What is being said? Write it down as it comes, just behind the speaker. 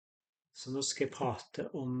Så nå skal jeg prate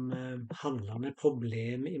om handlerne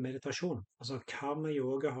problemet i meditasjon. Altså karma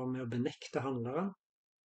yoga har med å benekte handleren,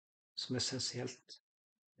 som er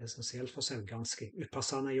essensielt for selvgransking.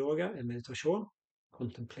 Upasana yoga er meditasjon,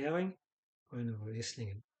 kontemplering og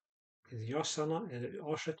undervisningen. Nididhyasana er det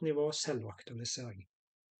avsluttende nivået, selvaktualisering.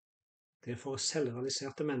 Det er for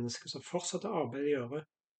selvrealiserte mennesker som fortsatt arbeid å gjøre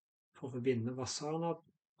for å få bindende-vasanaer,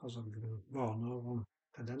 altså vaner og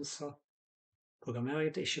tendenser. Programmering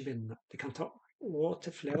til ikke-bindende. Det kan ta år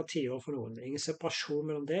til flere tiår for noen. Det er ingen separasjon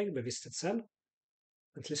mellom deg, bevissthet selv,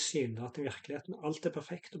 men tilsynelatende i virkeligheten. Alt er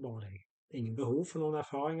perfekt og bare deg. Det er ingen behov for noen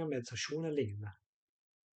erfaringer, meditasjon eller lignende.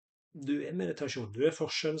 Du er meditasjon. Du er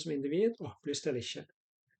forskjellen som individ, opplyst eller ikke.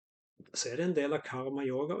 Så er det en del av karma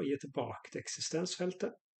yoga å gi tilbake til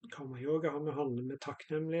eksistens-feltet. Karma yoga har med å handle med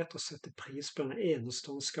takknemlighet og sette pris på denne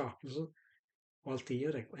enestående skapelsen og alt det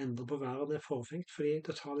gir deg. Å endre på verden er forfengt fordi det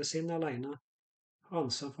totale sinnet alene har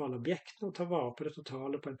ansvar for alle objektene og tar vare på det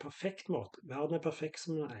totale på en perfekt måte. Verden er perfekt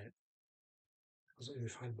som den er. Altså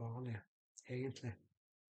ufeilbarlig, egentlig.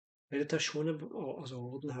 Meditasjon er altså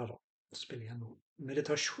orden her da, spiller igjen nå.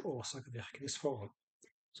 Meditasjon, årsak og virkningsforhold.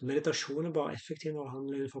 Så meditasjon er bare effektiv når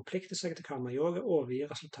handlingen forplikter seg til karma yoga, overgir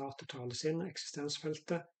resultatet totale sinnet,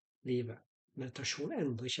 eksistens-feltet, livet. Meditasjon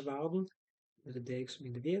endrer ikke verden, det er deg som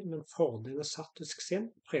individ, men fordelen er sattvisk sinn,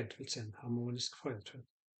 fredfullt sinn, harmonisk fredfullt,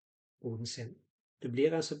 roden sinn. Du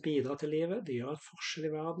blir en som bidrar til livet, det gjør en forskjell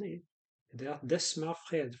i verden. Det er at dess mer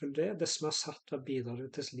fredfull det er, dess mer satt av bidrar du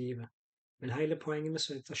til livet. Men hele poenget med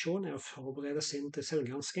meditasjon er å forberede sinn til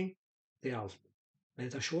selvgransking. Det er alt.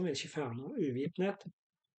 Meditasjon vil ikke fjerne uvitenhet,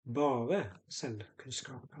 bare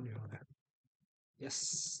selvkunnskap kan gjøre det. Yes,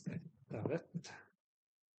 det er rett.